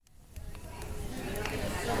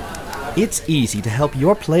It's easy to help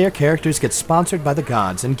your player characters get sponsored by the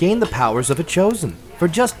gods and gain the powers of a chosen for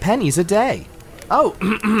just pennies a day. Oh,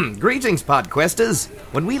 greetings, Podquesters.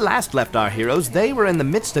 When we last left our heroes, they were in the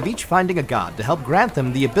midst of each finding a god to help grant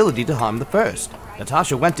them the ability to harm the first.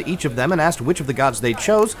 Natasha went to each of them and asked which of the gods they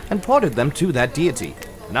chose and ported them to that deity.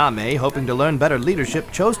 Name, hoping to learn better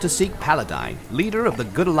leadership, chose to seek Paladine, leader of the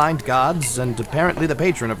good-aligned gods and apparently the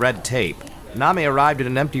patron of red tape. Name arrived in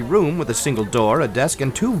an empty room with a single door, a desk,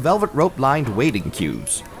 and 2 velvet rope-lined waiting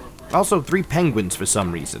queues. Also 3 penguins for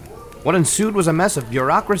some reason. What ensued was a mess of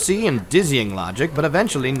bureaucracy and dizzying logic, but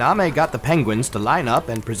eventually Name got the penguins to line up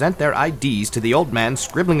and present their IDs to the old man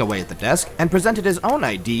scribbling away at the desk, and presented his own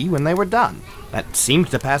ID when they were done. That seemed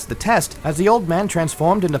to pass the test, as the old man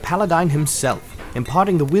transformed into Paladine himself,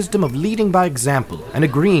 imparting the wisdom of leading by example and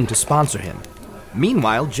agreeing to sponsor him.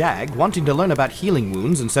 Meanwhile, Jag, wanting to learn about healing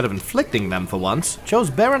wounds instead of inflicting them for once,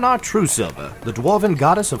 chose Beranar Truesilver, the dwarven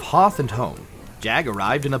goddess of hearth and home. Jag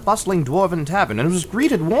arrived in a bustling dwarven tavern and was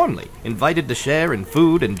greeted warmly, invited to share in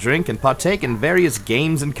food and drink and partake in various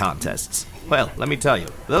games and contests. Well, let me tell you,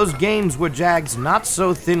 those games were Jag's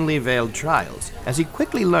not-so-thinly veiled trials, as he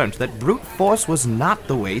quickly learned that brute force was not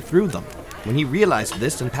the way through them. When he realized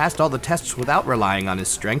this and passed all the tests without relying on his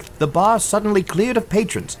strength, the bar suddenly cleared of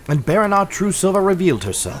patrons, and Beranar Truesilver revealed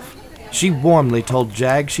herself. She warmly told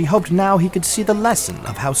Jag she hoped now he could see the lesson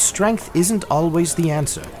of how strength isn't always the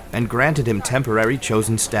answer, and granted him temporary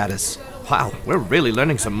chosen status. Wow, we're really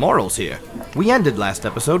learning some morals here. We ended last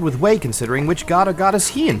episode with Wei considering which god or goddess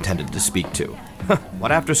he intended to speak to.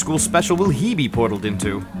 What after-school special will he be portaled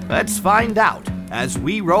into? Let's find out as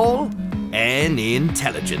we roll an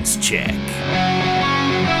intelligence check.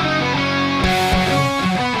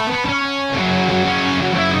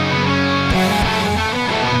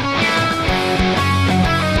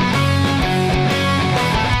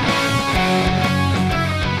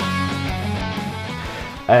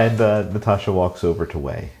 And Natasha walks over to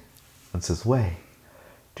Wei and says, Wei,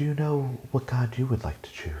 do you know what god you would like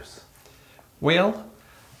to choose? Well,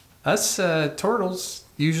 us turtles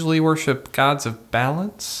usually worship gods of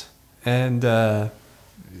balance. And,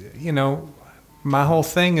 my whole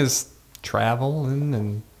thing is traveling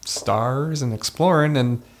and stars and exploring.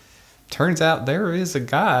 And turns out there is a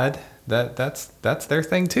god that's their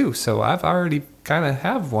thing too. So I've already kind of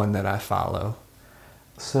have one that I follow.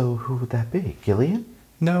 So who would that be? Gillian?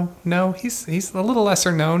 No, he's a little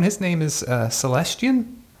lesser known. His name is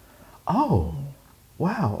Celestian. Oh,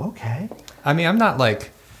 wow, okay. I mean, I'm not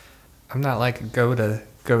like a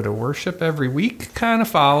go to worship every week kind of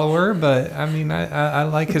follower, but I mean, I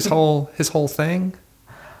like his whole thing.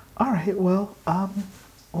 All right, well,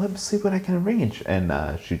 let me see what I can arrange.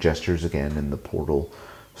 And she gestures again, and the portal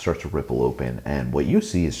starts to ripple open, and what you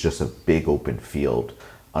see is just a big open field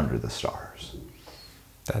under the stars.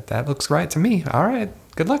 That looks right to me. All right.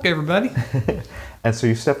 Good luck, everybody. And so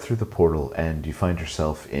you step through the portal and you find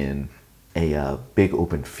yourself in a big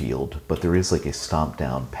open field, but there is like a stomped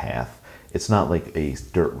down path. It's not like a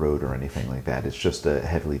dirt road or anything like that. It's just a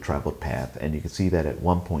heavily traveled path. And you can see that at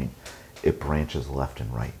one point it branches left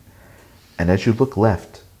and right. And as you look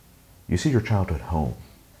left, you see your childhood home.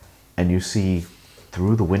 And you see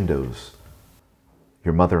through the windows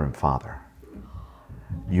your mother and father.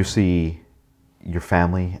 You see your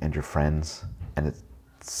family and your friends, and it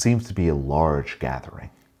seems to be a large gathering.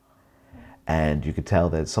 And you could tell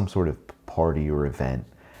that it's some sort of party or event,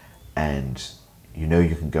 and you know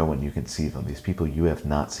you can go and you can see them. These people you have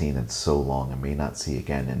not seen in so long and may not see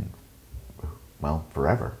again in, well,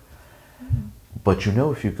 forever. Mm-hmm. But you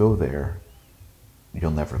know if you go there, you'll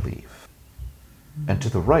never leave. Mm-hmm. And to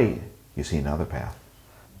the right, you see another path.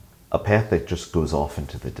 A path that just goes off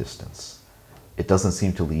into the distance. It doesn't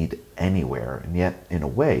seem to lead anywhere, and yet, in a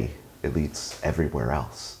way, it leads everywhere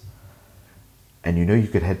else. And you know you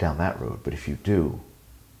could head down that road, but if you do,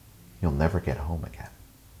 you'll never get home again.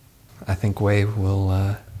 I think Wei will,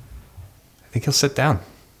 I think he'll sit down.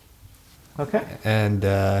 Okay. And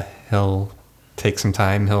he'll take some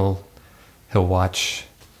time. He'll watch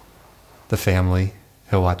the family.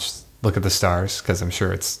 He'll look at the stars, because I'm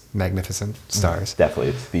sure it's magnificent stars.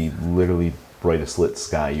 Definitely. It's the literally brightest lit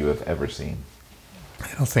sky you have ever seen.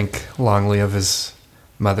 He'll think longly of his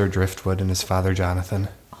mother Driftwood and his father Jonathan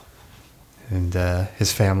and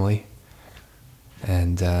his family,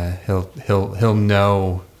 and he'll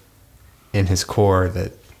know in his core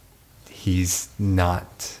that he's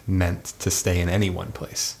not meant to stay in any one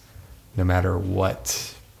place, no matter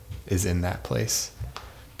what is in that place.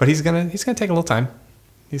 But he's gonna take a little time.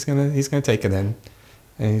 He's gonna take it in,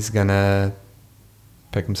 and he's gonna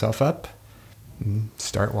pick himself up and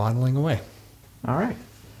start waddling away. All right.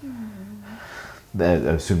 I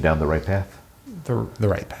assume down the right path? The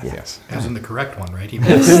right path, yes. It was in the correct one, right? He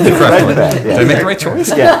The correct one. path, Did I make the right choice?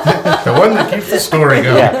 Yeah. the one that keeps the story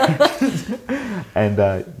going. Yeah.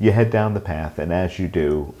 And you head down the path, and as you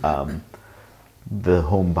do, the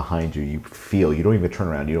home behind you, you don't even turn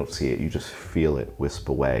around, you don't see it, you just feel it wisp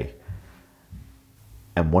away.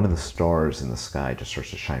 And one of the stars in the sky just starts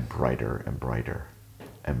to shine brighter and brighter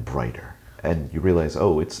and brighter. And you realize,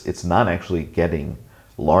 it's not actually getting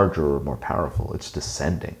larger or more powerful, it's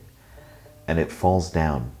descending. And it falls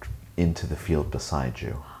down into the field beside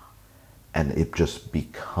you. And it just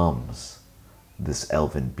becomes this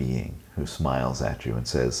elven being who smiles at you and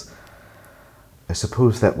says, I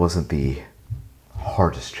suppose that wasn't the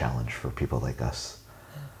hardest challenge for people like us.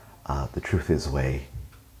 The truth is, Wei,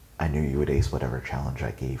 I knew you would ace whatever challenge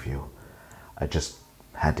I gave you. I just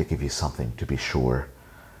had to give you something to be sure.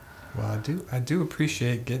 Well, I do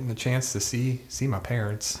appreciate getting the chance to see my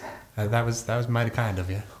parents. That was mighty kind of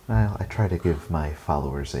you. Well, I try to give my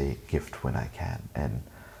followers a gift when I can, and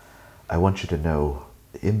I want you to know,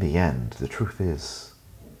 in the end, the truth is,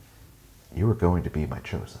 you are going to be my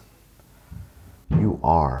chosen. You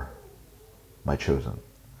are my chosen,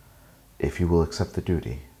 if you will accept the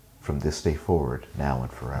duty from this day forward, now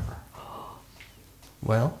and forever.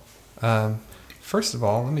 Well, first of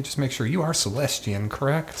all, let me just make sure you are Celestian,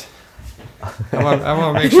 correct? I want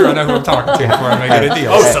to make sure I know who I'm talking to before I make any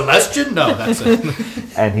deal. Oh, Celestian? No, that's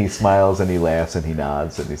it. And he smiles and he laughs and he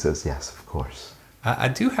nods and he says, yes, of course. I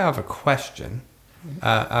do have a question.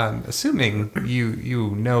 I'm assuming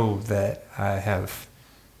you know that I have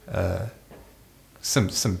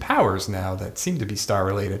some powers now that seem to be star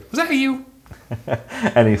related. Was that you?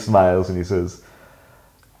 And he smiles and he says,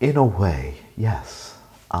 in a way, yes.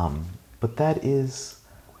 But that is,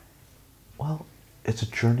 well, it's a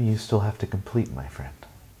journey you still have to complete, my friend.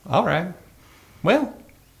 All right. Well,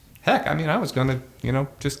 heck, I mean, I was going to,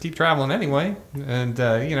 just keep traveling anyway. And,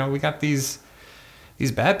 we got these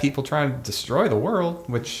bad people trying to destroy the world,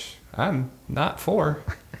 which I'm not for.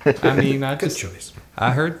 I mean, Good choice.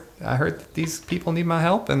 I heard that these people need my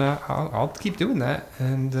help, and I'll keep doing that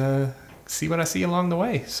and see what I see along the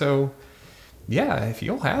way. So, yeah, if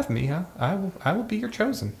you'll have me, I will be your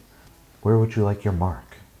chosen. Where would you like your mark?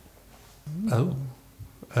 Oh.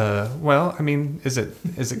 Well, I mean, is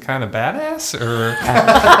it kind of badass or?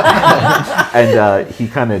 And he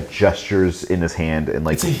kind of gestures in his hand and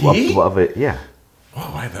like It's a he? above it, yeah.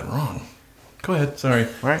 Oh, I had that wrong. Go ahead. Sorry.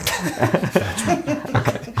 Right.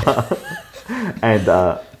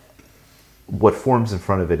 And what forms in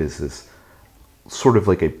front of it is this sort of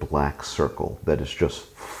like a black circle that is just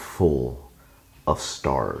full of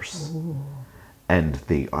stars. Ooh. And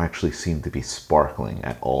they actually seem to be sparkling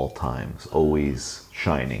at all times, always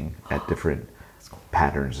shining at different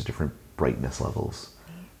patterns, different brightness levels,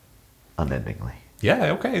 unendingly.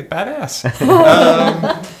 Yeah, okay, badass.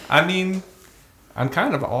 I mean, I'm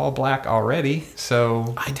kind of all black already,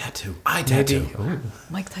 so... I tattoo.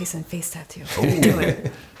 Mike Tyson face tattoo. Do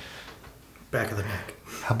it. Back of the neck.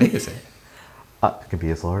 How big is it? It can be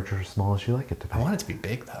as large or as small as you like it to be. I want it to be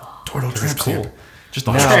big, though. Turtle tramp cool. stamp. Just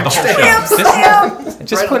the whole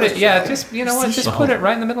Just put it, yeah, just, you know what, just put it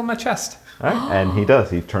right in the middle of my chest. All right. And he does.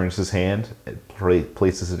 He turns his hand,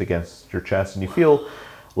 places it against your chest, and you feel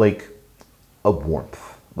like a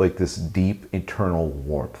warmth, like this deep internal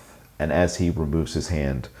warmth. And as he removes his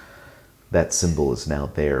hand, that symbol is now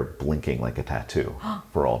there, blinking like a tattoo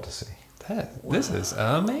for all to see. This is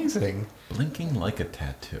amazing. Blinking like a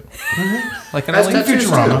tattoo. Like an That's LED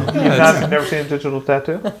Futurama. You've never seen a digital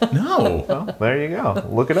tattoo? No. Well, there you go.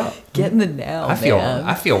 Look it up. Get in the now, I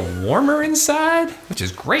feel warmer inside, which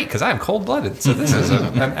is great because I'm cold-blooded. So this is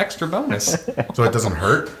an extra bonus. So it doesn't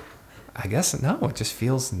hurt? I guess no. It just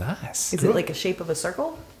feels nice. Is it like a shape of a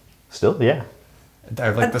circle? Still, yeah.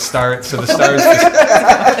 Like the star. So the stars.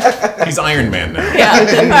 He's Iron Man now. Yeah. All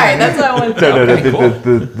right. That's what I wanted to know. No,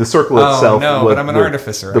 cool. the circle Oh, itself. no, but I'm an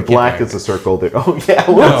artificer. The I can't black make is a circle. Oh, yeah.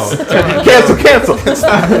 No. Cancel.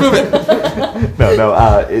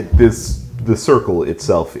 No. The circle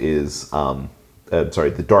itself is.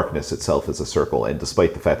 The darkness itself is a circle, and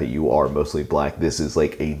despite the fact that you are mostly black, this is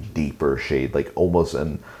like a deeper shade, like almost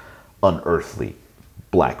an unearthly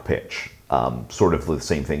black pitch. Sort of the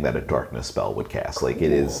same thing that a darkness spell would cast. Like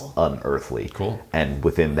it is unearthly. Cool. And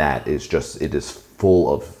within that is it is full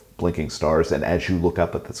of blinking stars. And as you look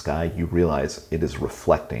up at the sky, you realize it is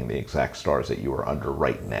reflecting the exact stars that you are under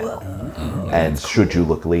right now. And should you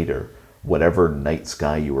look later, whatever night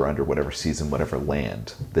sky you were under, whatever season, whatever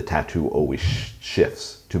land, the tattoo always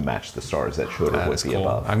shifts to match the stars that showed up with That's the cool.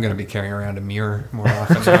 above. I'm going to be carrying around a mirror more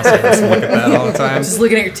often now, so I just look at that all the time. Just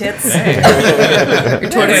looking at your tits. Your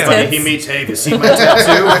tortoise Everybody, tits. he meets Hey, you see my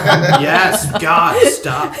tattoo? Yes, God,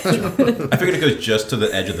 stop. I figured it goes just to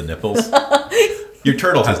the edge of the nipples. Your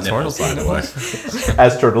turtle has nipples, by the way.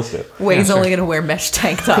 As turtles do. Wade's only going to wear mesh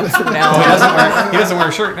tank tops from now He on. doesn't wear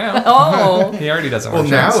a shirt now. Oh. He already doesn't wear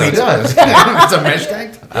Well, a shirt. now so he it's does. It's a mesh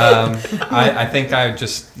tank. I think I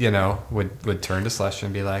just, would turn to Celestia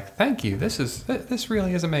and be like, "Thank you. This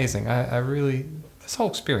really is amazing. I really this whole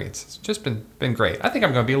experience has just been great. I think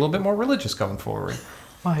I'm going to be a little bit more religious going forward."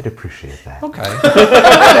 I'd appreciate that. Okay.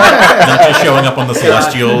 Not just showing up on the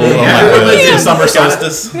celestial, the summer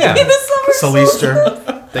solstice. Yeah. Celester.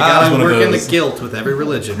 They got to one of work in the those. guilt with every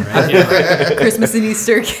religion, right? Yeah. Christmas and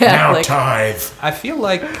Easter Catholic. tithe. I feel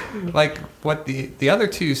like what the other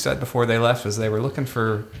two said before they left was they were looking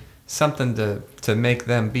for something to make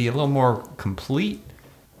them be a little more complete.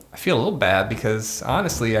 I feel a little bad because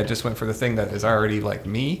honestly, I just went for the thing that is already like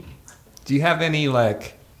me. Do you have any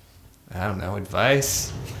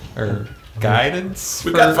advice or guidance?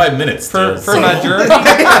 We've got 5 minutes for still. my journey,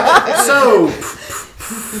 So,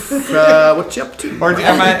 what you up to? or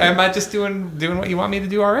am I just doing what you want me to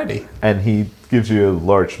do already? And he gives you a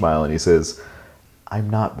large smile and he says, I'm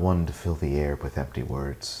not one to fill the air with empty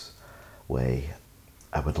words. Way,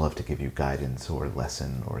 I would love to give you guidance or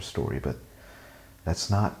lesson or story, but that's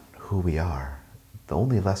not who we are. The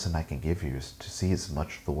only lesson I can give you is to see as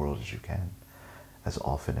much of the world as you can, as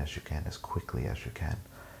often as you can, as quickly as you can,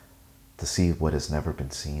 to see what has never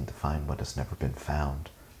been seen, to find what has never been found.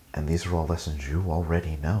 And these are all lessons you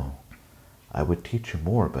already know. I would teach you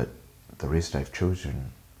more, but the reason I've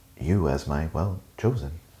chosen you as my,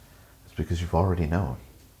 chosen, is because you've already known.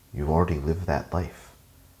 You've already lived that life.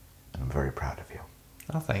 And I'm very proud of you.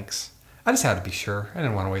 Oh, thanks. I just had to be sure. I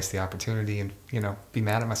didn't want to waste the opportunity and be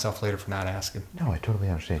mad at myself later for not asking. No, I totally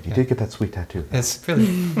understand. You did get that sweet tattoo. It's really,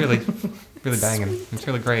 really, really banging. It's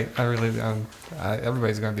really great.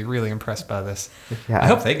 Everybody's going to be really impressed by this. Yeah, I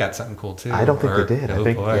hope they got something cool too. I don't think they did. I Oh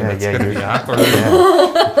think- boy, yeah, that's yeah, going to you're- be awkward.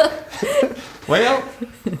 Yeah. Well,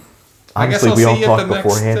 I guess Honestly, I'll we all see you at talked the next,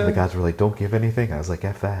 beforehand, and the guys were like, don't give anything. I was like,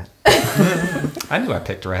 F that. I knew I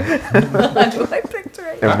picked right. I picked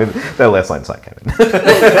right. And then that last line's not canon.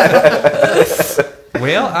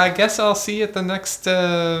 Well, I guess I'll see you at the next,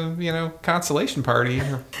 consolation party.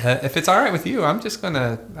 If it's all right with you, I'm just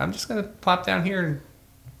gonna plop down here and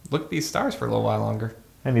look at these stars for a little while longer.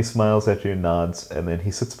 And he smiles at you and nods, and then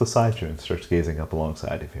he sits beside you and starts gazing up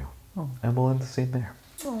alongside of you. And we'll end the scene there.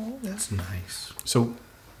 That's nice. So,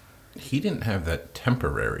 he didn't have that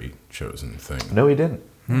temporary chosen thing. No, he didn't.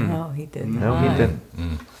 No, he didn't. No, he didn't.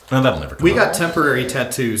 Well, that'll never come We up. got temporary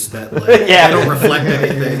tattoos that Yeah. they don't reflect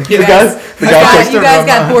anything. You guys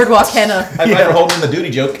got boardwalk henna. I thought for holding the duty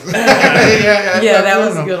joke. Yeah, that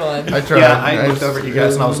was a good one. I tried. Yeah, I looked over at you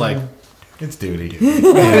guys and I was like, It's duty.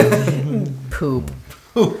 Poop.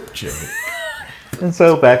 Joke. And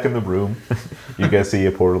so back in the room, you guys see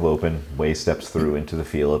a portal open. Way steps through into the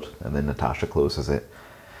field, and then Natasha closes it.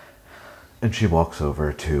 And she walks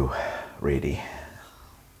over to Rady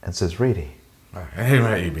and says, Rady. Hey,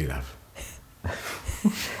 right, you be love.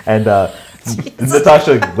 And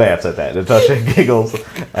Natasha laughs at that. Natasha giggles,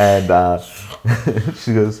 and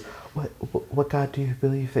she goes, "What God do you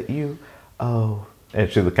believe that you? Oh." And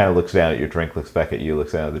she kind of looks down at your drink, looks back at you,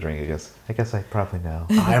 looks down at the drink, and goes, "I guess I probably know."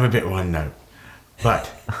 I am a bit one note. But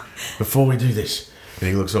before we do this, and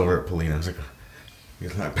he looks over at Paulina and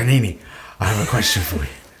he's like, Panini, I have a question for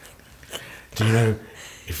you. Do you know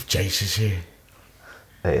if Jace is here?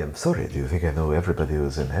 I am sorry. Do you think I know everybody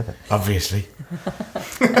who's in heaven? Obviously.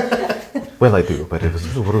 Well, I do, but it was a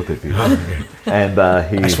little rude of you. And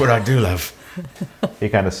That's what I do love. he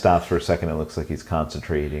kind of stops for a second. It looks like he's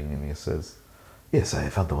concentrating, and he says, "Yes, I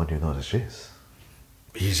found the one you know as Jace.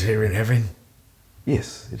 He's here in heaven?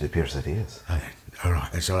 Yes, it appears that he is." All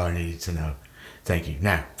right, that's all I needed to know. Thank you.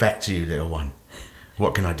 Now, back to you, little one.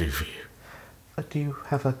 What can I do for you? Do you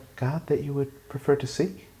have a god that you would prefer to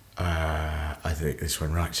see? I think this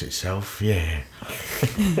one writes itself, yeah.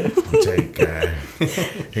 I'll take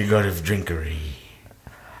the god of drinkery.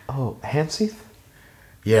 Oh, Hanseath?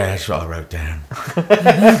 Yeah, that's what I wrote down.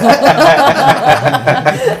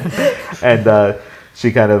 And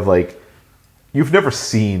she kind of like, you've never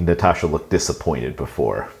seen Natasha look disappointed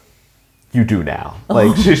before. You do now.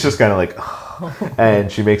 Like, she's just kind of like, oh.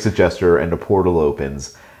 And she makes a gesture and a portal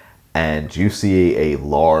opens and you see a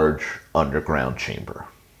large underground chamber.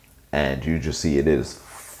 And you just see it is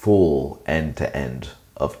full end to end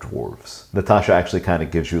of dwarves. Natasha actually kind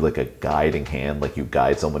of gives you like a guiding hand, like you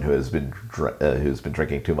guide someone who's been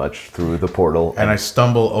drinking too much through the portal. And I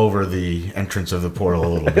stumble over the entrance of the portal a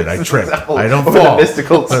little bit. I trip. I don't Over the fall,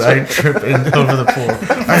 mystical but I trip over the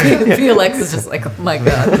portal. Felix is just like, oh my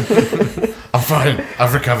god. I'm fine.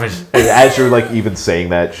 I've recovered. And as you're like even saying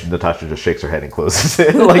that, Natasha just shakes her head and closes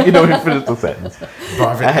it, like you don't even finish the sentence.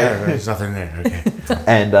 There's nothing there. Okay.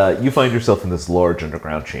 And you find yourself in this large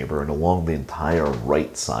underground chamber, and along the entire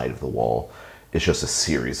right side of the wall is just a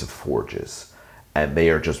series of forges. And they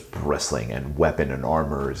are just bristling, and weapon and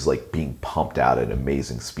armor is like being pumped out at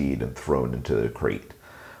amazing speed and thrown into the crate.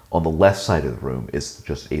 On the left side of the room is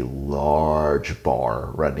just a large bar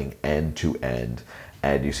running end to end,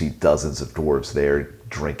 and you see dozens of dwarves there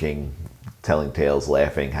drinking, telling tales,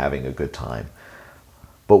 laughing, having a good time.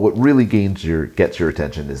 But what really gets your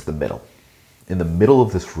attention is the middle. In the middle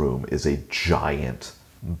of this room is a giant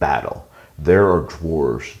battle. There are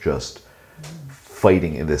dwarves just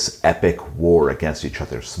fighting in this epic war against each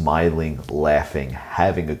other, smiling, laughing,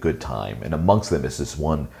 having a good time. And amongst them is this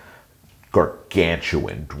one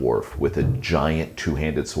gargantuan dwarf with a giant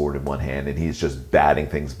two-handed sword in one hand, and he's just batting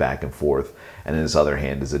things back and forth. And in his other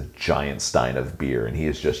hand is a giant stein of beer, and he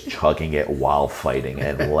is just chugging it while fighting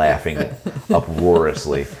and laughing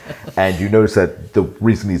uproariously. And you notice that the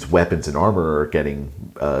reason these weapons and armor are getting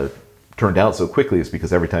turned out so quickly is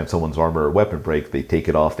because every time someone's armor or weapon breaks, they take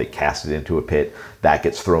it off, they cast it into a pit, that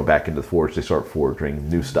gets thrown back into the forge, they start forging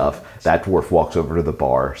new stuff. That dwarf walks over to the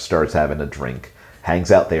bar, starts having a drink,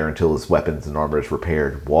 hangs out there until his weapons and armor is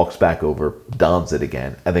repaired, walks back over, dons it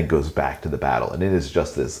again, and then goes back to the battle. And it is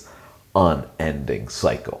just this unending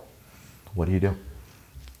cycle. What do you do?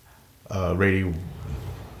 Rady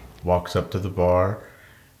walks up to the bar,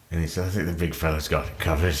 and he says, I think the big fella's got it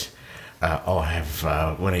covered. I'll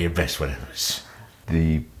have one of your best whatevers.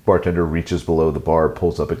 The bartender reaches below the bar,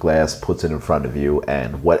 pulls up a glass, puts it in front of you,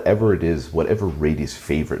 and whatever it is, whatever Rady's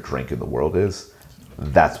favorite drink in the world is,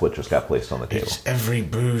 that's what just got placed on the table. It's every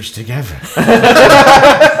booze together.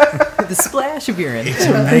 The splash of urine. It's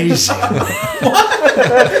amazing.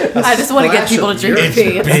 I just want to get people to drink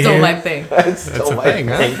pee. It's still my thing. It's still my thing,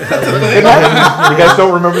 huh? thing. You guys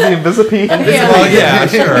don't remember the Invisipee? Well, yeah,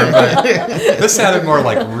 sure. But this sounded more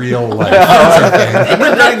like real life.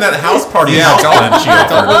 We're running that house party in Scotland. She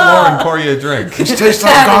Don't offered. let Lauren pour you a drink. It tastes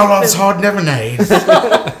like Garland's hard lemonade.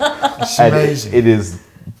 It's And amazing. it is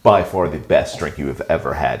by far the best drink you have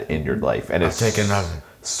ever had in your life. And I'll it's take another.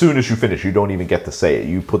 soon as you finish, you don't even get to say it.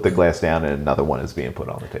 You put the glass down and another one is being put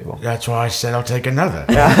on the table. That's why I said I'll take another.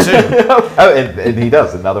 Too. Oh, and he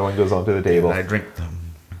does. Another one goes onto the table. And I drink them.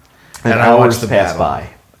 And I watch hours the pass battle. by.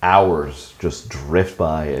 Hours just drift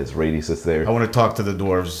by as Rady sits there. I want to talk to the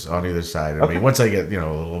dwarves on either side of me. Once I get, a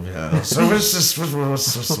little bit. So what's this?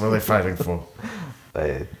 What are they fighting for?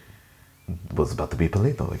 It was about to be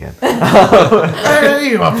Polino again.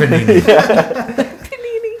 Hey, you up in here?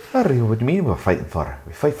 What do you mean we're fighting for?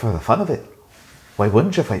 We fight for the fun of it. Why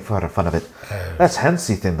wouldn't you fight for the fun of it? That's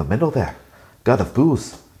Hanseath in the middle there. God of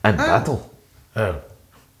booze and battle. Oh.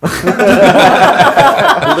 Lit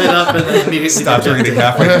up and then immediately Stopped reading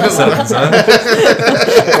halfway through the sentence, huh?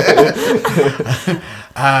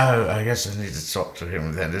 I guess I need to talk to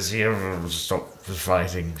him then. Does he ever stop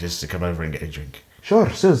fighting just to come over and get a drink? Sure,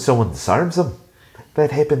 as soon as someone disarms him.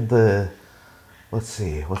 That happened, what's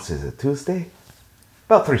it, Tuesday?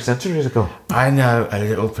 About 3 centuries ago. I know a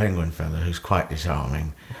little penguin fella who's quite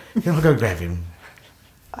disarming. Can I go grab him?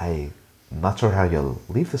 I'm not sure how you'll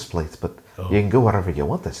leave this place, but you can go wherever you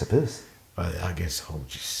want, I suppose. I guess I'll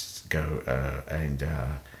just go and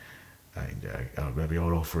I'll maybe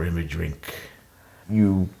I'll offer him a drink.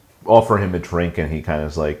 You offer him a drink and he kind of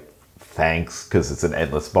is like, thanks, because it's an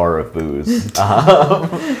endless bar of booze.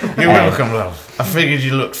 You're welcome, love. I figured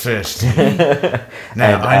you looked thirsty.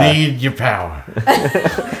 Now, I need your power.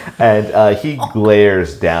 And he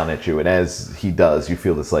glares down at you, and as he does, you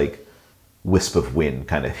feel this like wisp of wind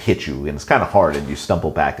kind of hit you, and it's kind of hard, and you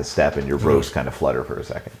stumble back a step, and your robes kind of flutter for a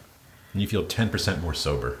second. And you feel 10% more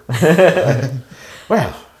sober.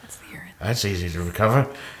 Well, that's easy to recover.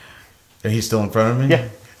 And he's still in front of me?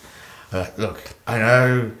 Yeah. Look, I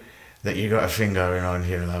know that you got a thing going on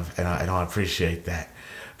here, love, and I appreciate that.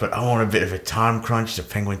 But I want a bit of a time crunch. The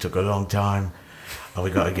penguin took a long time. Oh, we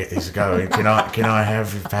got to get this going. Can I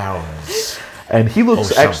have your powers? And he looks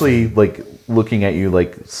something. actually like looking at you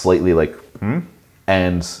like slightly like,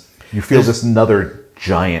 and you feel this another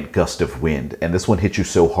giant gust of wind, and this one hits you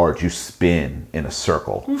so hard you spin in a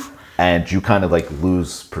circle. And you kind of like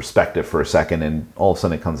lose perspective for a second, and all of a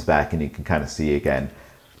sudden it comes back and you can kind of see again.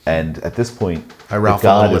 And at this point, I Ralph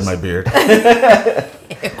Waldo with my beard.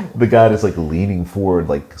 The god is like leaning forward,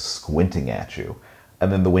 like squinting at you.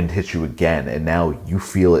 And then the wind hits you again, and now you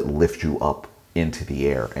feel it lift you up into the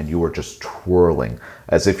air, and you are just twirling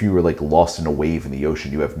as if you were like lost in a wave in the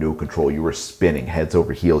ocean. You have no control. You are spinning heads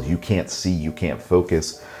over heels. You can't see. You can't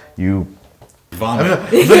focus. You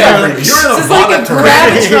Vomit. You're It's like a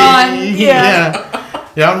gravitron.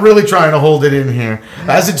 Yeah, I'm really trying to hold it in here.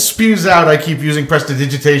 As it spews out, I keep using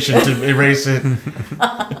prestidigitation to erase it.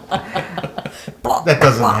 That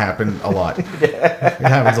doesn't happen a lot. It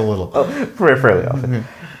happens a little. fairly often.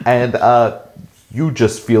 And you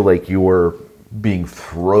just feel like you're being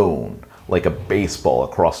thrown like a baseball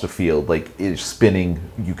across the field. Like it's spinning.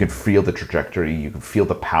 You can feel the trajectory. You can feel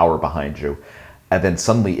the power behind you. And then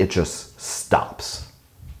suddenly it just stops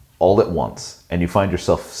all at once. And you find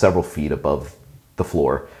yourself several feet above the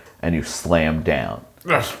floor and you slam down.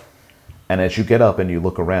 Yes. And as you get up and you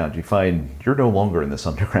look around, you find you're no longer in this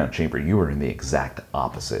underground chamber. You are in the exact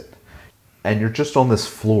opposite. And you're just on this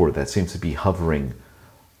floor that seems to be hovering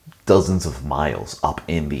dozens of miles up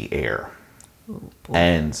in the air.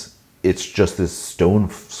 And it's just this stone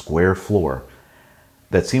square floor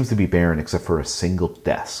that seems to be barren except for a single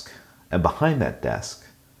desk. And behind that desk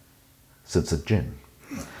sits a djinn.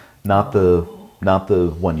 Not the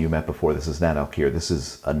one you met before. This is not Alkir. This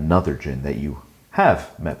is another djinn that you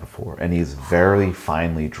have met before. And he's very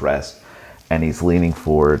finely dressed. And he's leaning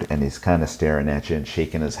forward and he's kind of staring at you and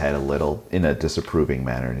shaking his head a little in a disapproving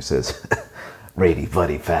manner. And he says, "Rady,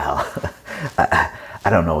 buddy, pal. I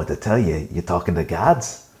don't know what to tell you. You're talking to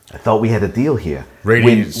gods? I thought we had a deal here.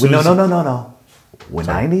 Rady, No. When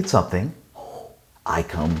I need something, I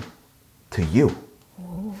come to you.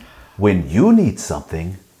 When you need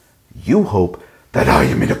something, you hope that I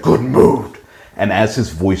am in a good mood." And as his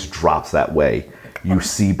voice drops that way, you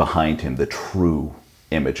see behind him the true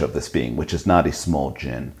image of this being, which is not a small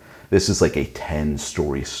djinn. This is like a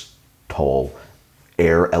 10-story tall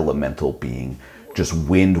air elemental being, just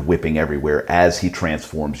wind whipping everywhere. As he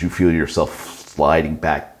transforms, you feel yourself sliding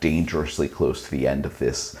back dangerously close to the end of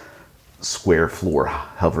this square floor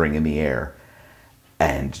hovering in the air.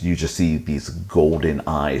 And you just see these golden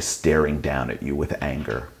eyes staring down at you with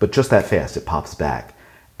anger. But just that fast, it pops back.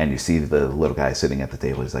 And you see the little guy sitting at the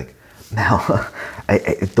table. He's like, "Now,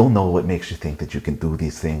 I don't know what makes you think that you can do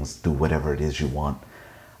these things, do whatever it is you want.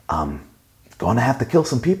 Gonna have to kill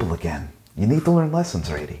some people again. You need to learn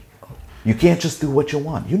lessons, Rady. You can't just do what you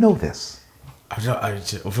want. You know this."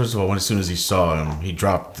 First of all, as soon as he saw him, he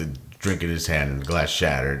dropped the drink in his hand and the glass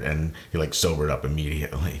shattered, and he like sobered up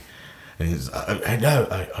immediately. And he's,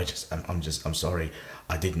 I'm sorry.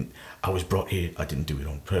 I was brought here. I didn't do it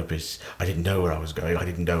on purpose. I didn't know where I was going. I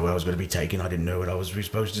didn't know where I was going to be taken. I didn't know what I was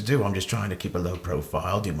supposed to do. I'm just trying to keep a low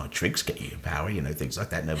profile, do my tricks, get you power, things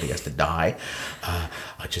like that. Nobody has to die.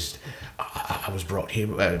 I was brought here.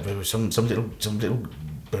 There was some little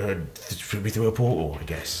bird threw me through a portal, I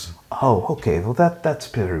guess. Oh, okay. Well, that's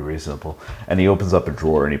very reasonable. And he opens up a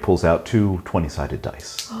drawer and he pulls out 2 20-sided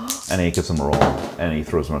dice. And he gives them a roll and he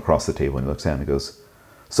throws them across the table and he looks down and he goes,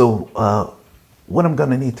 "So, what I'm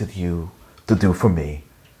gonna need you to do for me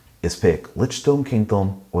is pick Lichstone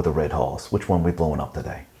Kingdom or the Red Halls. Which one we blowing up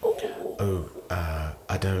today?"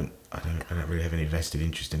 I don't really have any vested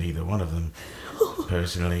interest in either one of them,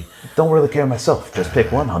 personally. Don't really care myself. Just pick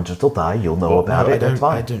one. Hunters will die. You'll know about it. That's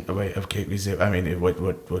fine. I don't. Wait. Okay.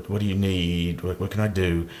 What do you need? What can I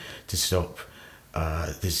do to stop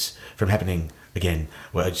this from happening again?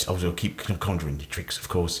 Well, I will keep conjuring the tricks, of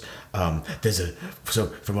course. So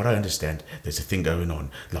from what I understand, there's a thing going on.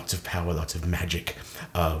 Lots of power, lots of magic.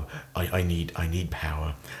 I need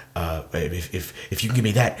power. If you can give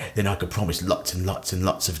me that, then I could promise lots and lots and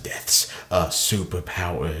lots of deaths,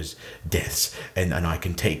 superpowers, deaths, and I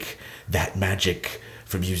can take that magic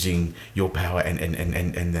from using your power, and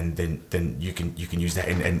then you can use that,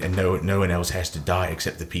 and no one else has to die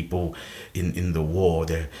except the people in the war.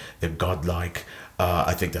 They're godlike.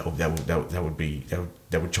 I think that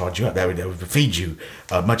would charge you up. That would feed you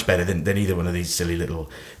much better than either one of these silly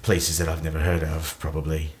little places that I've never heard of,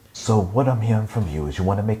 probably. So what I'm hearing from you is you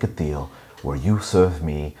want to make a deal where you serve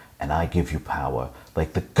me and I give you power,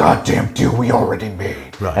 like the goddamn deal we already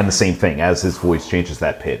made. Right. And the same thing, as his voice changes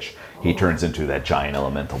that pitch, he turns into that giant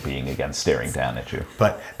elemental being again, staring down at you.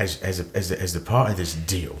 But as the part of this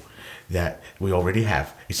deal that we already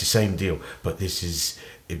have, it's the same deal, but this is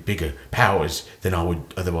bigger powers than I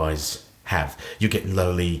would otherwise have. You're getting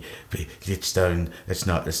lowly Lichstone. That's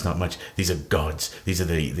not much. These are gods. These are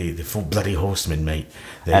the full bloody horsemen, mate.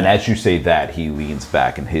 And as you say that, he leans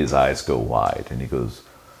back and his eyes go wide and he goes,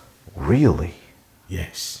 "Really?"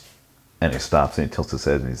 Yes. And he stops and he tilts his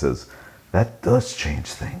head and he says, "That does change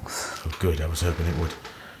things." Oh, good. I was hoping it would.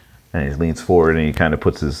 And he leans forward and he kind of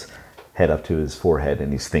puts his head up to his forehead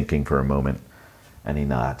and he's thinking for a moment. And he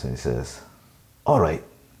nods and he says, "All right,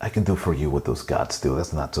 I can do for you what those gods do.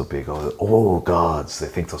 That's not so big. Oh, gods, they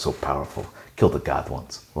think they're so powerful. Killed a god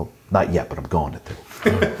once. Well, not yet, but I'm going to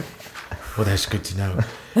do." Well, that's good to know.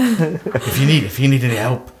 If you need any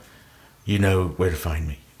help, you know where to find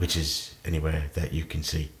me, which is anywhere that you can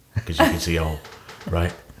see, because you can see all,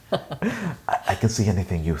 right? I can see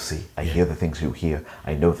anything you see. I hear the things you hear.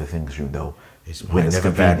 I know the things you know. I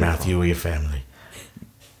never badmouth you or your family.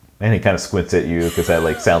 And he kind of squints at you because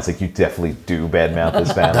that sounds like you definitely do badmouth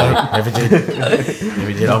his family. No, never did.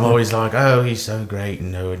 Never did. I'm always like, oh, he's so great,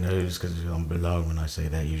 and no one knows because I'm below when I say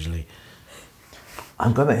that usually.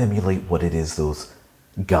 I'm going to emulate what it is those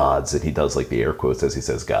gods, and he does the air quotes as he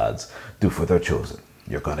says gods, do for their chosen.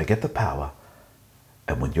 You're going to get the power,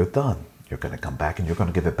 and when you're done, you're going to come back and you're going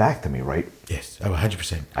to give it back to me, right? Yes. Oh,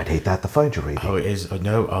 100%. I'd hate that to find you, Rady. Oh, it is. Oh,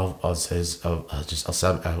 no, I'll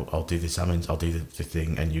do the summons. I'll do the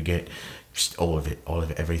thing, and you get just all of it,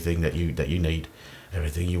 everything that you need,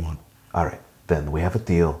 everything you want. All right, then we have a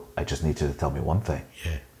deal. I just need you to tell me one thing.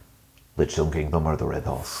 Yeah. Lich-Iln Kingdom or the Red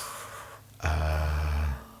Halls?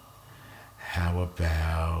 How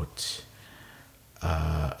about?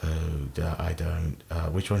 I don't.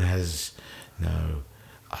 Which one has? No.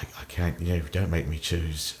 I can't, don't make me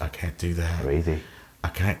choose. I can't do that. Rady. I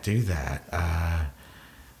can't do that.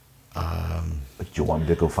 Do you want me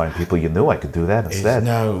to go find people you knew? I could do that instead.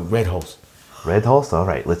 No, Red Halls. Red Halls? All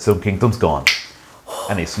right, Lich-Iln Kingdom's gone.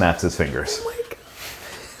 And he snaps his fingers. Oh my God.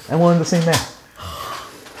 And we're in the same man.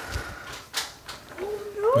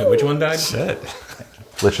 Wait, which one died? Shit.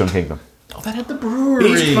 Lich-Iln Kingdom. Oh, that had the brewery.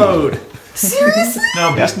 Beast mode. Seriously?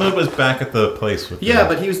 No, Beast Mode was back at the place with Yeah,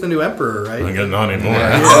 but he was the new emperor, right? not anymore.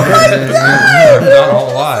 Not a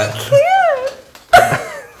whole lot.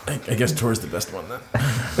 I guess Tor's the best one then.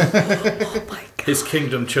 Oh my God. His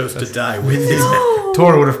kingdom chose to die with his.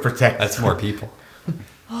 Tor would have protected. That's more people.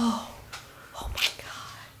 Oh my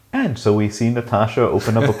God. And so we see Natasha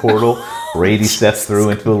open up a portal. Rady steps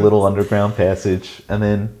through into a little underground passage. And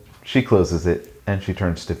then she closes it. And she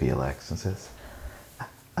turns to Velex and says,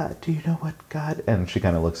 "Do you know what God?" And she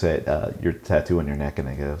kind of looks at your tattoo on your neck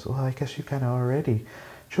and goes, "Well, I guess you kind of already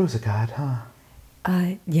chose a God, huh?"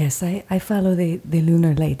 Yes, I follow the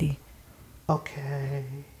lunar lady. Okay.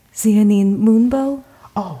 Xianine Moonbow?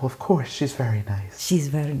 Oh, of course. She's very nice. She's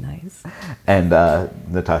very nice. And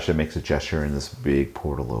Natasha makes a gesture and this big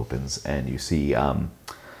portal opens. And you see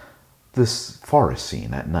this forest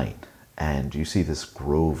scene at night. And you see this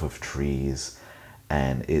grove of trees.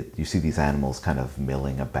 And you see these animals kind of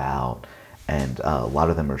milling about, and a lot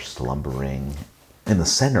of them are slumbering. In the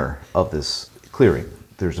center of this clearing,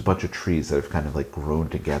 there's a bunch of trees that have kind of grown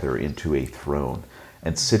together into a throne.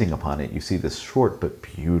 And sitting upon it, you see this short but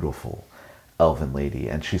beautiful elven lady,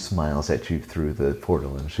 and she smiles at you through the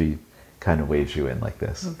portal, and she kind of waves you in like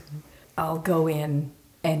this. Okay. I'll go in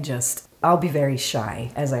and I'll be very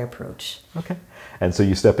shy as I approach. Okay. And so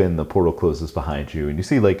you step in, the portal closes behind you, and you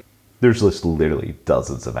see there's just literally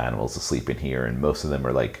dozens of animals asleep in here, and most of them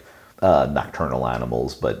are nocturnal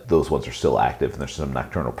animals, but those ones are still active, and there's some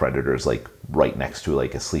nocturnal predators right next to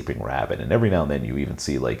a sleeping rabbit, and every now and then you even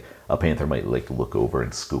see a panther might look over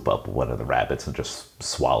and scoop up one of the rabbits and just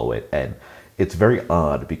swallow it. And it's very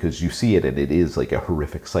odd because you see it and it is a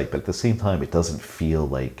horrific sight, but at the same time it doesn't feel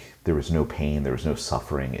like there was no pain, there was no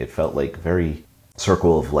suffering. It felt very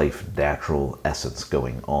circle of life, natural essence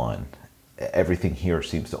going on. Everything here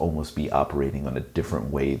seems to almost be operating on a different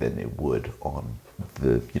way than it would on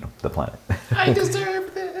the planet. I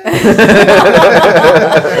deserve this.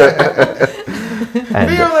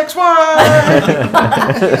 Felix, why?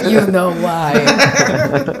 You know why.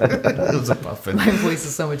 It was a puffin. My voice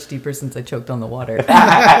is so much deeper since I choked on the water.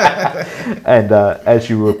 And as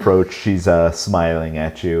you approach, she's smiling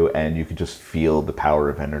at you, and you can just feel the power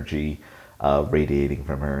of energy radiating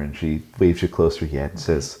from her, and she waves you closer yet and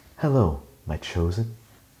says, "Hello, my chosen."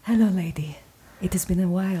 Hello, lady. It has been a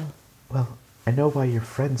while. Well, I know why your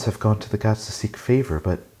friends have gone to the gods to seek favor,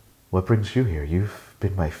 but what brings you here? You've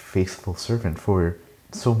been my faithful servant for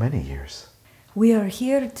so many years. We are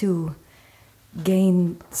here to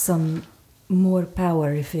gain some more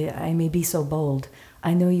power, if I may be so bold.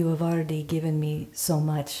 I know you have already given me so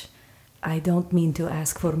much. I don't mean to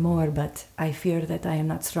ask for more, but I fear that I am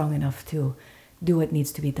not strong enough to do what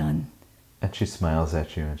needs to be done. And she smiles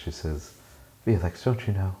at you and she says, "Felix, don't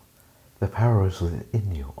you know? The power was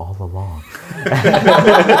within you all along."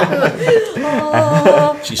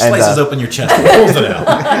 She slices open your chest and pulls it out.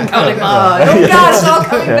 Oh gosh, it's all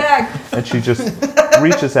coming back. And she just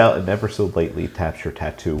reaches out and ever so lightly taps your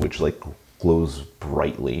tattoo, which like glows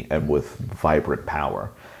brightly and with vibrant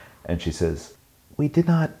power. And she says, "We did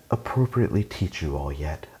not appropriately teach you all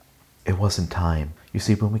yet. It wasn't time. You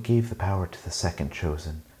see, when we gave the power to the second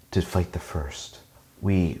chosen to fight the first,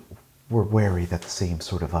 we were wary that the same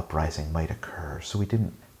sort of uprising might occur, so we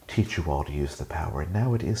didn't teach you all to use the power, and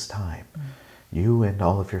now it is time. You and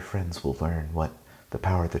all of your friends will learn what the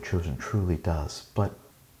power of the chosen truly does, but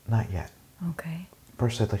not yet. Okay.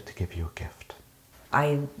 First, I'd like to give you a gift."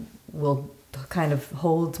 I will kind of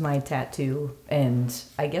hold my tattoo, and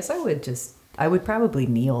I guess I would probably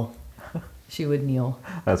kneel. She would kneel.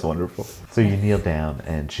 That's wonderful. So you kneel down,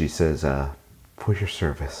 and she says, "For your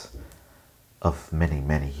service of many,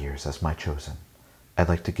 many years as my chosen, I'd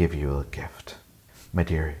like to give you a gift. My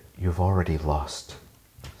dear, you've already lost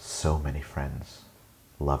so many friends,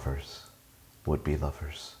 lovers, would-be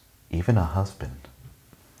lovers, even a husband.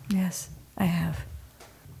 Yes, I have.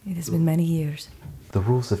 It has been many years. The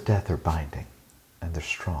rules of death are binding, and they're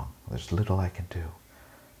strong. There's little I can do.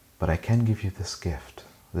 But I can give you this gift,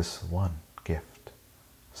 this one gift.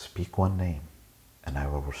 Speak one name, and I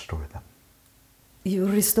will restore them." You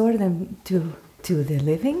restore them to the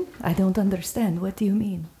living? I don't understand. What do you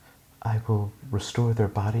mean? "I will restore their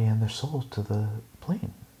body and their soul to the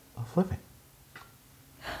plane of living."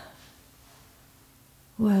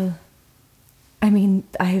 Well, I mean,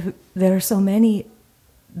 there are so many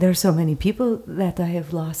people that I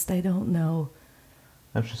have lost. I don't know.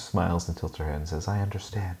 And she smiles and tilts her head and says, "I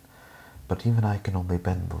understand, but even I can only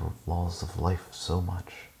bend the laws of life so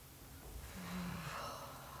much."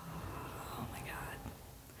 Oh my God.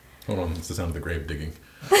 Hold on, it's the sound of the grave digging.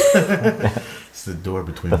 It's the door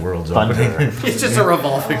between worlds opening. It's just a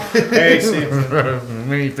revolving. Hey, Sam.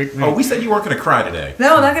 Oh, we said you weren't going to cry today.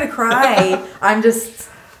 No, I'm not gonna cry.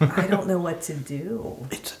 I don't know what to do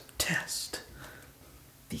It's a test.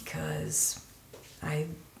 because I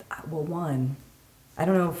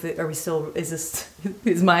don't know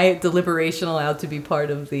is my deliberation allowed to be part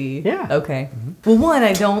of the? Yeah. Okay. Well,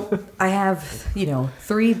 I have,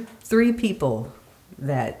 three people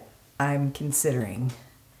that I'm considering.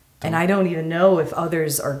 And I don't even know if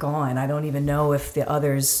others are gone. I don't even know if the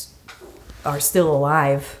others are still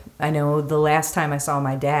alive. I know the last time I saw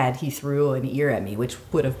my dad, he threw an ear at me, which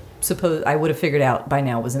I would have figured out by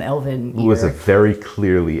now was an elven ear. It was a very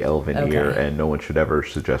clearly elven Okay. ear, and no one should ever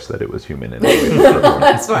suggest that it was human in any way.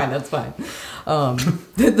 That's fine.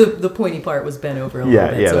 The pointy part was bent over a little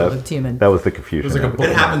bit, so it looked human. That was the confusion. It was like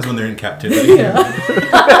a It happens when they're in captivity. Like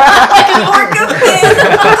an orca fin!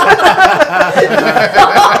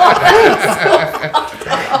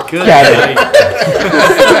 Good.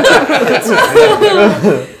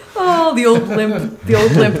 Oh, the old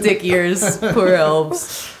limp dick ears. Poor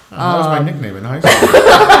elves. That was my nickname in high school.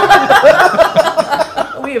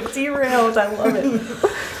 We have derailed. I love it.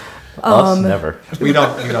 Us, never. We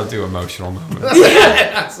don't do emotional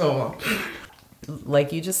moments. So,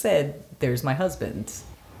 Like you just said, there's my husband.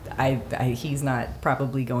 He's not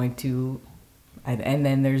probably going to. And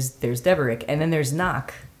then there's Deverick, and then there's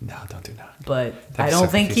Knock. No, don't do that. But That's I don't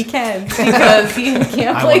so think he confusing. can because he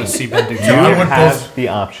can't I play. want to see Ben do You John. have the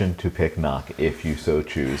option to pick Knock if you so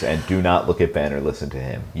choose, and do not look at Ben or listen to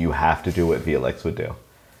him. You have to do what VLX would do.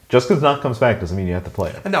 Just because Knock comes back doesn't mean you have to play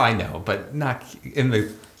it. No, I know, but not in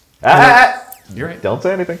the. You're right. Don't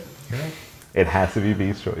say anything. You're right. It has to be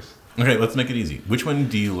B's choice. Okay, let's make it easy. Which one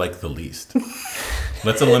do you like the least?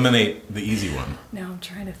 Let's eliminate the easy one. Now I'm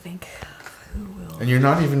trying to think. Who will? And you're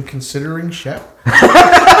not even considering Shep?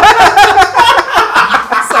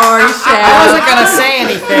 Sorry, I Shaq. wasn't gonna say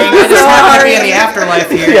anything. I just happened to be in the afterlife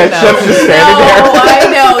here. Yeah, you know. Shep's just standing there. No, I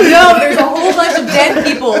know. No, there's a whole bunch of dead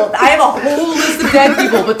people. I have a whole list of dead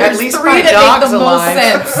people, but there's least three my that make dog's the alive.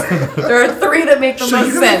 most sense. There are three that make the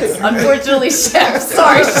most sense. Unfortunately, Chef.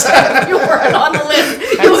 Sorry, Chef. You weren't on the list.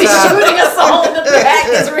 You'll be shooting us all in the back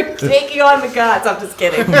as we're taking on the gods. I'm just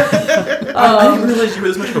kidding. I didn't realize you were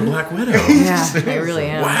this much of a Black Widow. Yeah, I really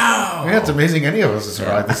am. Wow. Yeah, it's amazing any of us has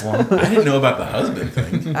survived this long. I didn't know about the husband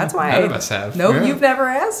thing. That's why None of us have. No, Yeah. you've never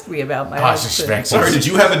asked me about my I husband. suspect. Sorry, did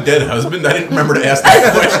you have a dead husband? I didn't remember to ask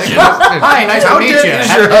that question. Hi, nice to meet you. Is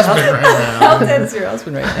your husband right now? How dead is your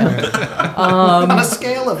husband right now? On a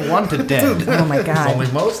scale of 1 to dead. Oh my It's god. only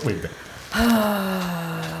mostly dead.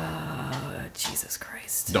 Jesus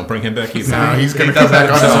Christ. Don't bring him back either. No, he's going to come back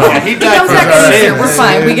on his Yeah, own. he He died comes for back his next year. sins. We're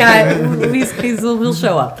fine. He'll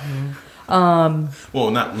show up. Well,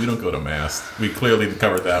 we don't go to mass. We clearly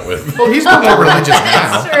covered that with. Well, he's more religious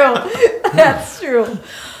now. That's true. That's true.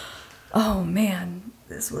 Oh man.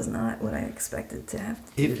 This was not what I expected to have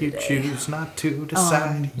to do If you today. choose not to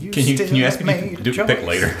decide, Can you ask me to do pick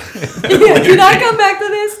later? Can I come back to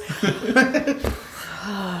this?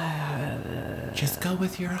 Just go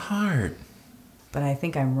with your heart. But I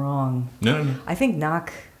think I'm wrong. No. I think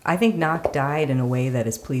Nock died in a way that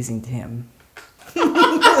is pleasing to him.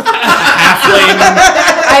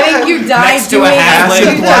 I think you died Next to a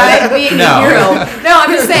halfling. you died being No. a hero. No,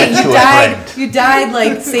 I'm just saying To you a died. friend. You died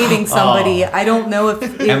like saving somebody. I don't know if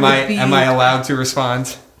it Am would be. I allowed to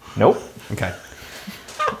respond? Nope. Okay.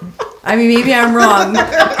 I mean, maybe I'm wrong.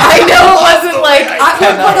 I know it wasn't like.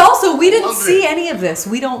 But also, we didn't see any of this.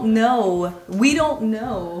 We don't know. We don't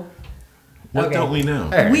know. What Okay. don't we know?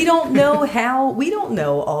 We don't know how. We don't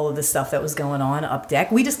know all of the stuff that was going on up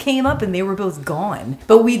deck. We just came up and they were both gone.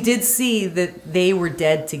 But we did see that they were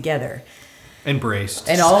dead together. Embraced.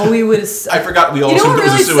 And all we would have. I forgot we all You know assumed what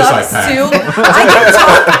it was really a suicide sucks pact. too? I can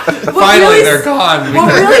talk. what Finally, really- they're gone.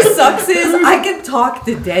 What really sucks is I can talk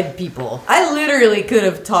to dead people. I literally could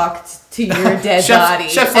have talked to your dead body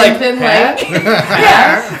Chef's and like, been like,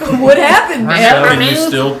 yeah, what happened, man? Can you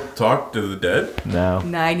still talk to the dead? No.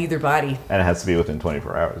 Nah, I need their body. And it has to be within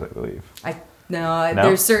 24 hours, I believe. No. No?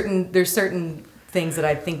 There's certain things that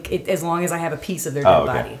I think as long as I have a piece of their dead Oh,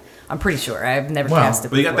 okay. body, I'm pretty sure. I've never Well, cast it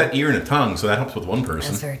But you before. got that ear and a tongue, so that helps with one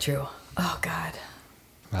person. That's very true. Oh God,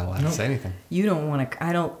 Not allowed to say anything. you don't want to.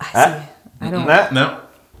 I don't. Ah. See, I don't. Nah. No.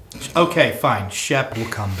 Okay, fine. Shep will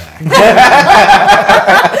come back.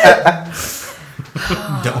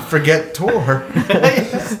 Don't forget Tor.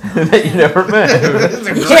 That you never met. Yeah,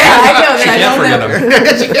 I know that. I Can't don't forget know.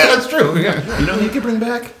 him. Yeah, that's true. Yeah. You know who you could bring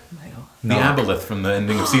back? The Aboleth from the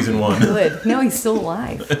ending of season 1. Good. No, he's still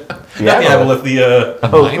alive. Not the Aboleth,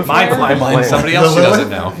 the Mind Flayer. Somebody else who doesn't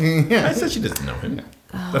know. I said she doesn't know him.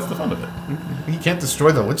 That's the fun of it. He can't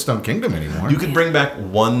destroy the Witchstone Kingdom anymore. You could bring back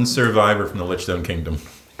one survivor from the Lichstone Kingdom.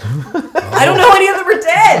 I don't know any of them are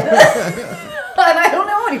dead. And I don't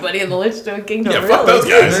know anybody in the Lichstone Kingdom. Yeah, really. fuck those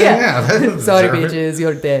guys. Yeah. that's Sorry, deserved. bitches,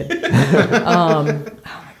 you're dead. Oh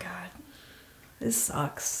my god, this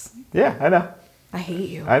sucks. Yeah, I know. I hate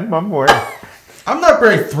you. I'm worried. I'm not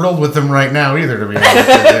very thrilled with them right now either, to be honest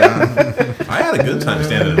with you. I had a good time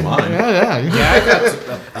standing in line. Yeah. Yeah, I got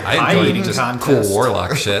a I pie enjoyed eating just contest. cool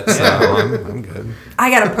warlock shit, so I'm good. I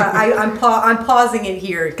gotta. I'm pausing it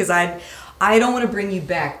here because I don't want to bring you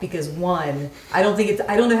back because one, I don't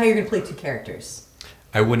know how you're gonna play two characters.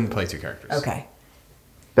 I wouldn't play two characters. Okay.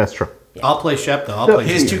 That's true. I'll play Shep though. I'll No, play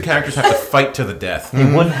His Shep. two characters have to fight to the death. You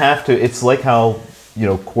wouldn't have to. It's like how,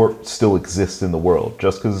 Court still exists in the world.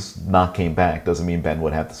 Just because Nock came back doesn't mean Ben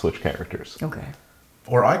would have to switch characters. Okay.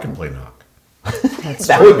 Or I can play Knock.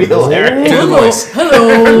 That would be hilarious. Do the voice.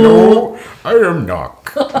 Hello. I am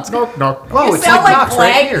Knock. Knock, knock. Whoa, You it's sound like like Knox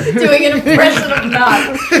right Black here. doing an impression of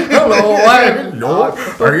Knock. Hello. I'm No,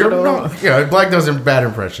 I am Knock. Yeah, Black does bad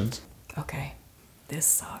impressions. Okay. This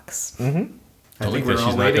sucks. I think we're that she's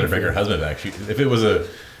all not going waiting to bring for her husband back. If it was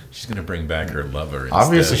she's going to bring back her lover.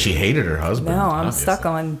 Obviously, instead. she hated her husband. No, I'm obviously. stuck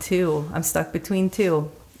on two. I'm stuck between two,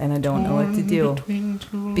 and I don't know what to do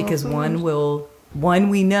because one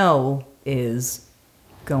we know is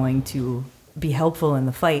going to be helpful in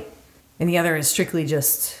the fight, and the other is strictly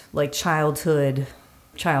just like childhood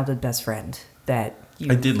best friend that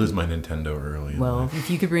you. I did lose my Nintendo early. Well, if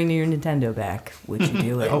you could bring your Nintendo back, would you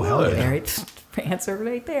do it? Oh, hell yeah. There, answer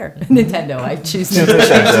right there. Nintendo. I choose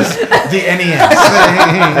Nintendo. The NES.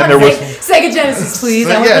 And there was, Sega Genesis, please.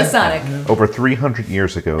 I want Yeah. the Sonic. over 300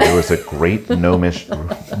 years ago, there was a great gnomish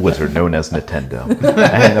wizard known as Nintendo.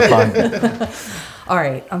 And upon All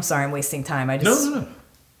right. I'm sorry. I'm wasting time. I just. No.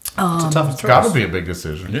 It's a tough choice. Gotta be a big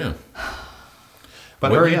decision. Yeah.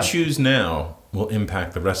 But what hurry you up. choose now will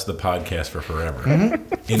impact the rest of the podcast for forever.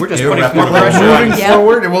 We're just putting more Irreparable pressure ways. on Moving Yeah.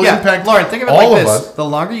 forward, it will Yeah, impact Lauren, think of it all like of this. us. The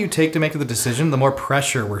longer you take to make the decision, the more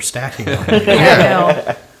pressure we're stacking on you. I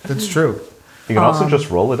know. That's true. you can also just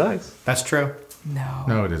roll the dice. That's true. No.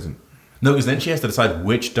 No, it isn't. No, because then she has to decide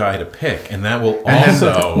which die to pick, and that will And then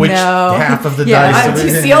also. which No. half of the Yeah, dice? do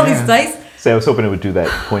you see all these dice? See, I was hoping it would do that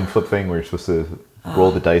coin flip thing where you're supposed to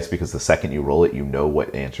roll the dice because the second you roll it, you know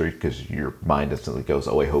what answer because your mind instantly goes,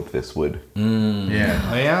 "Oh, I hope this would." Yeah.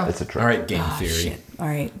 Oh, yeah? It's a trick. All right, game theory. Shit. All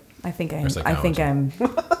right. I think Or psychology.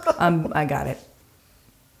 I got it.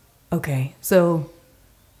 Okay. So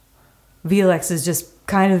Velex has just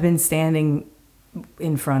kind of been standing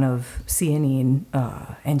in front of Cianine,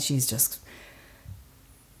 and she's just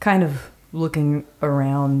kind of looking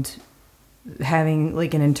around, having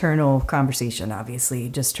like an internal conversation, obviously,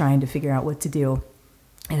 just trying to figure out what to do.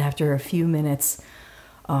 And after a few minutes,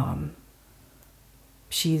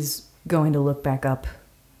 she's going to look back up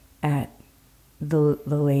at the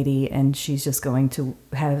lady, and she's just going to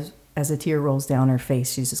have, as a tear rolls down her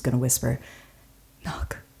face, she's just going to whisper,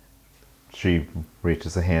 "Knock." She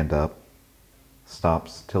reaches a hand up,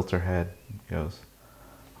 stops, tilts her head, goes,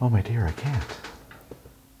 "Oh, my dear, I can't.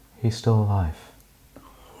 He's still alive."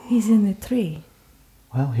 "He's in the tree."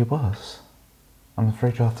 "Well, he was. I'm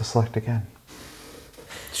afraid you'll have to select again."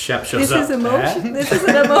 Shep shows up. This is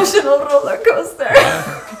an emotional roller coaster.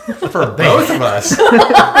 For both of us.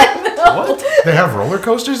 They have roller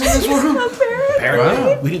coasters in this room?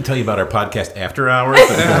 Apparently. We didn't tell you about our podcast after hours.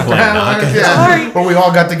 But we're playing knock. Yeah. Where we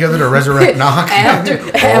all got together to resurrect Knock. After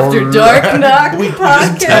dark knock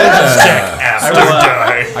podcast.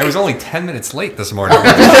 I was only 10 minutes late this morning.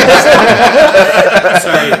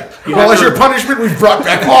 Sorry. Well, as your punishment, we've brought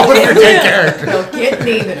back all of your dead characters. No, get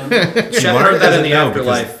naming them. Shep heard that in the No, because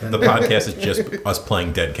afterlife. The podcast is just us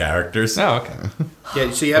playing dead characters. Oh, okay.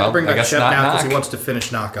 Yeah, so you have to bring I back guess Shep not now because he knock. wants to finish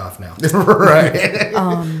knockoff now.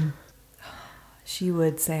 Right. She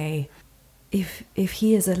would say, if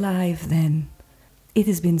he is alive, then it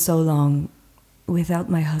has been so long without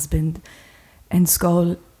my husband, and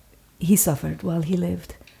Skoll, he suffered while he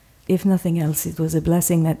lived. If nothing else, it was a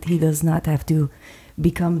blessing that he does not have to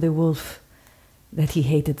become the wolf that he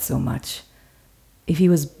hated so much. If he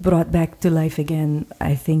was brought back to life again,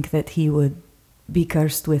 I think that he would be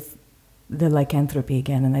cursed with the lycanthropy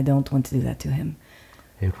again, and I don't want to do that to him.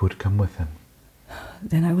 It would come with him.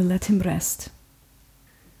 Then I will let him rest.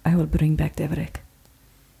 I will bring back Deverick.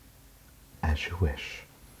 As you wish.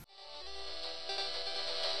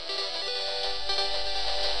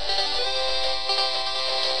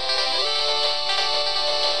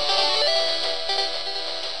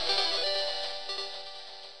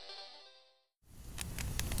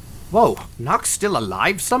 Whoa, Nock's still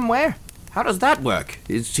alive somewhere? How does that work?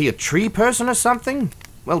 Is he a tree person or something?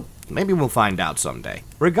 Well, maybe we'll find out someday.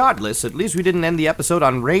 Regardless, at least we didn't end the episode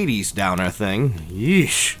on Rady's downer thing.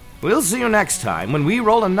 Yeesh. We'll see you next time when we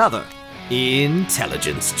roll another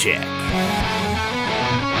intelligence check.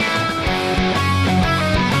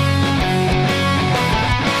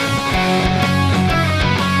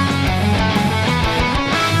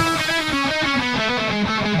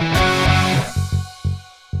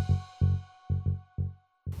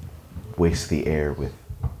 Waste the air with...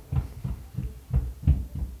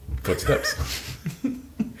 Footsteps.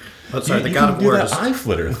 Oh, sorry, the You God can of do War that just... eye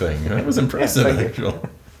flitter thing. That was impressive, actually.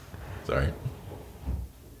 Sorry.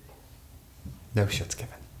 No shit's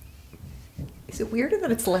given. Is it weirder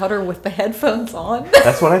that it's louder with the headphones on?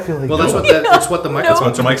 That's what I feel like. Well, that's doing. what that's what the No.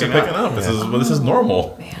 microphone's That's what the mics are picking up. This is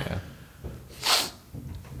normal.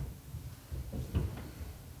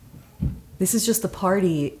 This is just the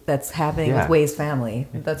party that's having Yeah. with Way's family.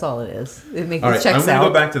 That's all it is. It makes All it right, checks I'm going out. to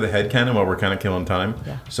go back to the headcanon while we're kind of killing time.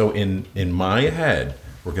 Yeah. So in my head,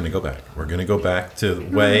 we're going to go back. We're going to go back to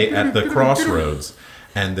Way at the crossroads.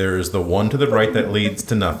 And there's the one to the right that leads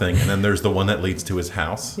to nothing. And then there's the one that leads to his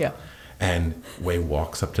house. Yeah. And Way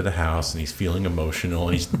walks up to the house and he's feeling emotional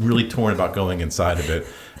and he's really torn about going inside of it.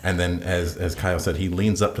 And then, as Kyle said, he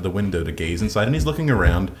leans up to the window to gaze inside and he's looking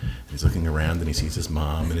around. And he's looking around and he sees his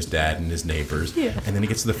mom and his dad and his neighbors. Yeah. And then he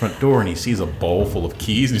gets to the front door and he sees a bowl full of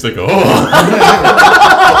keys and he's like, oh!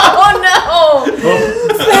 Oh no!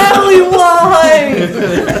 Family wine!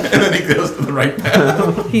 And then he goes to the right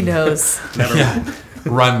path. He knows.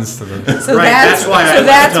 Runs to the... So Right, that's why I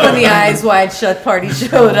that's left when the Eyes Wide Shut party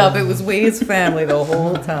showed up. It was Way's family the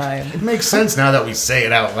whole time. It makes sense now that we say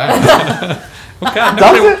it out loud. Look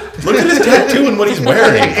at his tattoo and what he's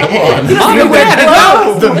wearing. Come on.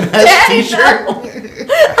 The best t-shirt.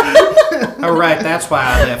 All right, that's why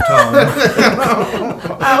I left home.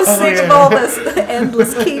 I was sick of all this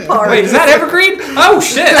endless key parties. Wait, is that Evergreen? Oh,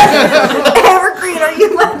 shit! Evergreen? Are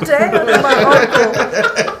you my dad or my uncle?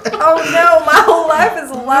 Oh no, my whole life is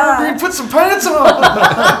a lie. Put some pants on.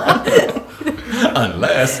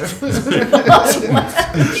 Unless.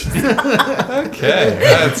 Okay,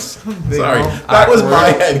 that's... Sorry. That was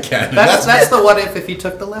my headcanon. That's the what if he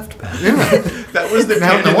took the left path. That was the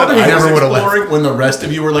Now, canon no wonder that he I was never would've left. exploring when the rest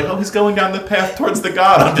of you were like, oh, he's going down the path towards the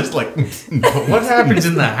god. I'm just like, But what happens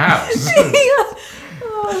in the house?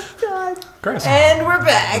 Oh god. grass. And we're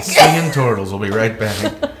back. Singing turtles. We'll be right back.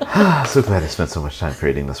 So glad I spent so much time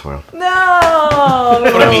creating this world. No.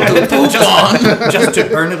 Just to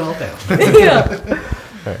burn it all down. Yeah.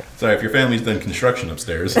 Sorry, if your family's done construction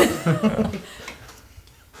upstairs.